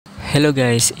Hello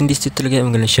guys, in this tutorial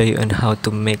I'm going to show you on how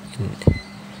to make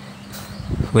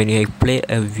when you play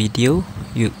a video,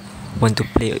 you want to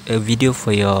play a video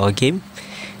for your game,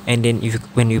 and then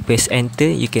when you press enter,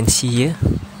 you can see here,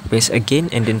 press again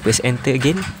and then press enter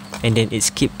again, and then it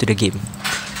skip to the game.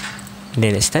 And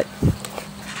then let's start.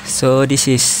 So this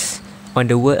is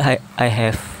on the word I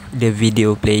have the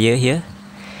video player here,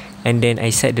 and then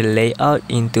I set the layout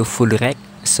into full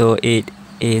rect so it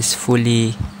is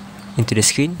fully into the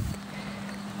screen.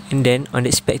 And then on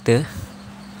the inspector,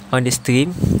 on the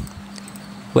stream,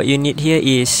 what you need here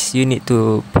is you need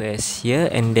to press here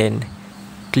and then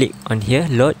click on here,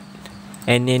 load,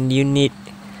 and then you need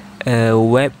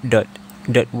web.webm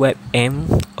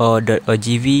or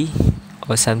 .ogv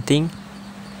or something.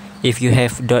 If you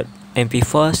have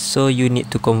 .mp4, so you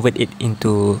need to convert it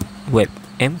into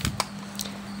webm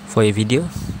for your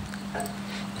video,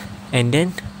 and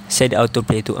then set the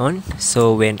autoplay to on,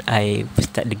 so when I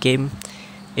start the game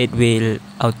it will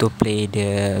autoplay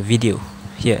the video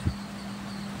here.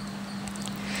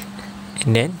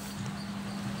 And then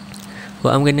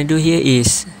what I'm gonna do here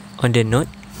is on the node,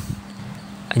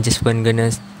 I just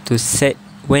gonna to set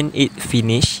when it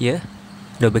finish here,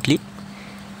 double click,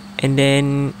 and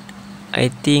then I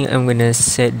think I'm gonna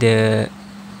set the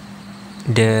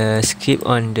script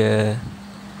on the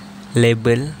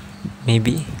label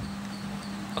maybe,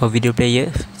 or video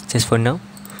player just for now,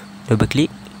 double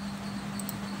click.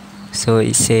 So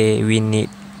it say we need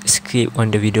script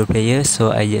on the video player,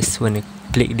 so I just want to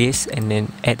click this and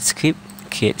then add script,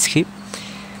 create script.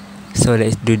 So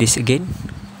let's do this again,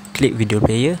 click video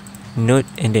player, node,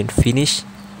 and then finish,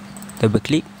 double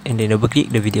click, and then double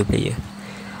click the video player.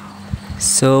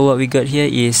 So what we got here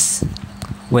is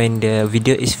when the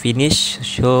video is finished,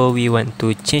 so we want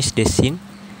to change the scene,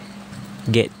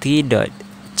 get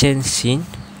 3.change scene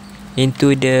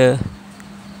into the,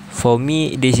 for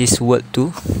me this is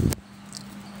world2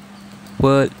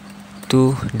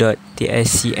 world2.tscn,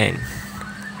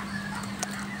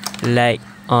 like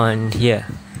on here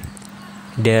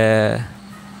the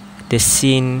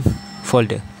scene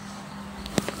folder.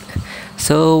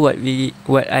 So what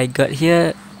I got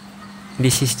here,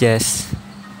 this is just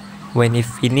when it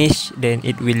finish, then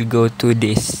it will go to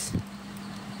this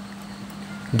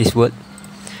word.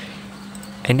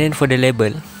 And then for the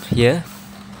label here,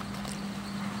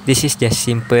 this is just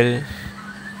simple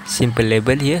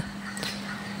label here.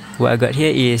 What I got here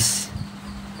is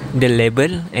the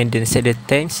label, and then set the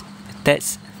text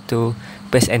to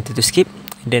press enter to skip,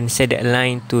 then set the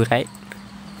align to right,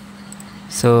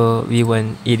 so we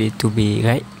want it to be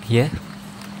right here.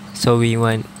 So we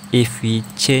want, if we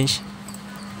change,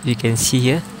 you can see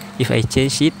here, if I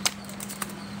change it,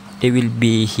 it will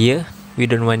be here. We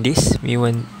don't want this, we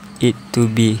want it to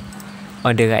be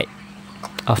on the right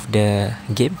of the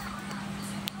game,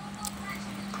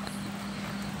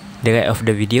 the right of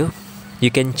the video.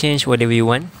 You can change whatever you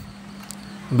want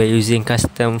by using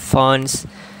custom fonts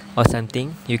or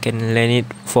something. You can learn it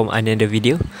from another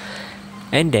video.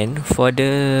 And then for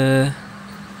the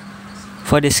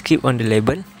script on the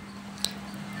label,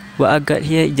 what I got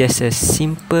here is just a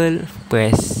simple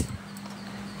press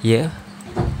here,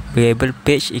 variable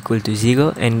page equal to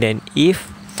 0, and then if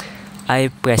I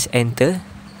press enter,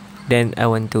 then I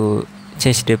want to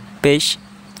change the page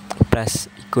plus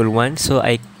equal 1, so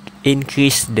I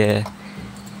increase the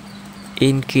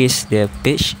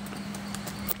page,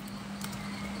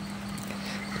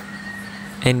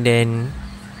 and then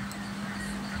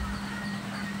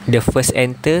the first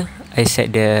enter I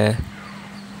set the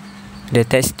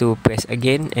text to press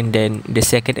again, and then the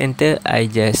second enter I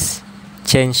just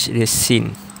change the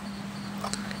scene.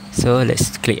 So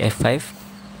let's click F5,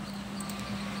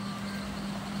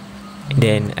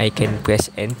 then I can press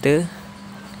enter,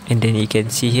 and then you can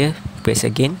see here, press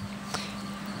again,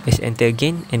 press enter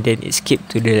again, and then it skip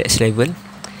to the next level.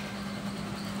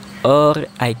 Or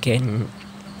I can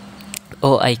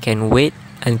wait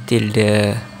until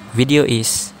the video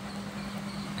is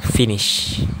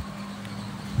finished.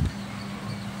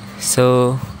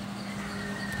 So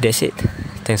that's it.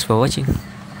 Thanks for watching.